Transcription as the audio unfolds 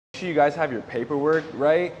sure you guys have your paperwork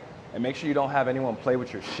right, and make sure you don't have anyone play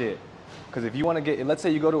with your shit. Because if you want to get, let's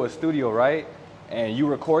say you go to a studio, right, and you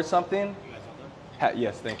record something.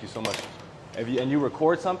 Yes, thank you so much. And you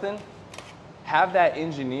record something, have that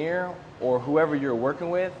engineer or whoever you're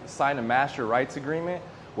working with sign a master rights agreement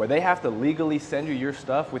where they have to legally send you your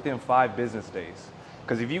stuff within 5 business days.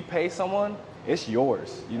 Because if you pay someone, it's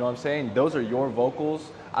yours. You know what I'm saying? Those are your vocals.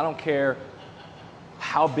 I don't care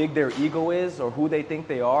how big their ego is or who they think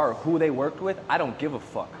they are or who they worked with. I don't give a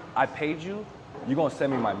fuck. I paid you. You're going to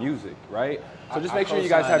send me my music, right? So just make sure you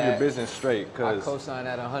guys have your business straight. I co-sign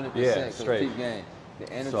that 100%. Yeah, straight. Keep game.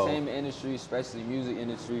 The entertainment industry, especially the music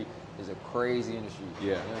industry, is a crazy industry. Yeah.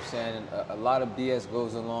 You know what I'm saying? And a lot of BS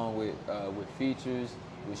goes along with features,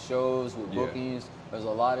 with shows, with bookings. There's a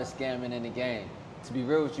lot of scamming in the game. To be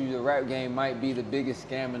real with you, the rap game might be the biggest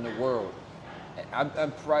scam in the world.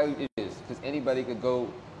 I'm probably it is, because anybody could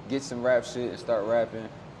go get some rap shit and start rapping,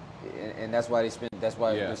 and that's why they spend. That's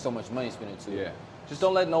why there's so much money spent into it. Just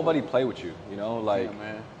don't let nobody play with you. You know, like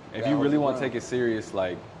man. If you really want to take it serious,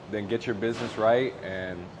 like then get your business right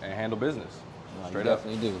and handle business. No, you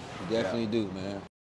definitely do. You definitely do, man.